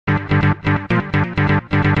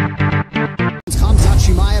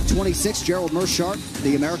26, Gerald Meerschaert.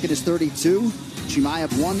 The American is 32.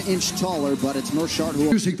 Chimaev 1 inch taller, but it's Meerschaert who...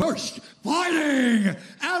 Introducing first, fighting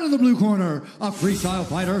out of the blue corner, a freestyle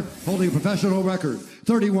fighter holding a professional record.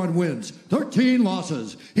 31 wins, 13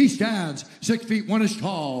 losses. He stands 6 feet 1 inch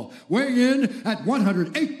tall, weighing in at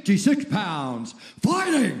 186 pounds.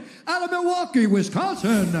 Fighting out of Milwaukee,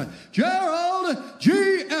 Wisconsin, Gerald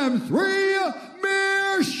GM3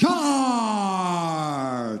 Meerschaert.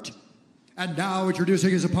 And now introducing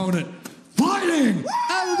his opponent, fighting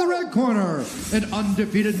out of the red corner, an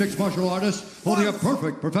undefeated mixed martial artist holding a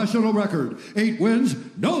perfect professional record. 8 wins,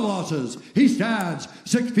 no losses. He stands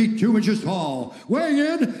 6 feet 2 inches tall, weighing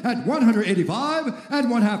in at 185 and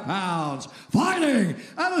 1/2 pounds. Fighting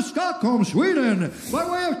out of Stockholm, Sweden, by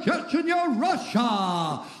way of Chechnya,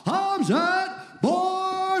 Russia, Khamzat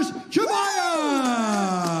Chimaev.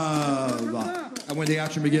 And when the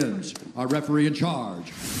action begins, our referee in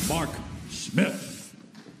charge, Mark Smith.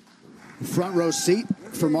 Front row seat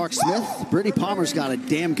for Mark Smith. Brittany Palmer's got a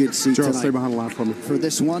damn good seat Gerald, tonight. stay behind the line for me. For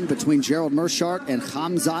this one between Gerald Meerschaert and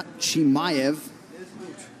Khamzat Chimaev.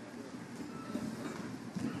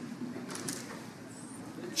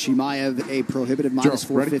 Chimaev, a prohibitive minus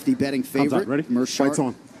 450 betting favorite. Ready? Meerschaert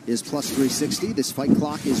on. is plus 360. This fight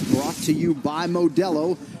clock is brought to you by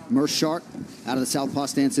Modelo. Meerschaert out of the Southpaw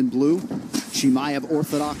stance in blue. Chimaev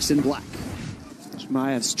orthodox in black.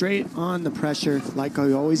 Chimaev straight on the pressure like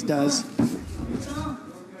he always does.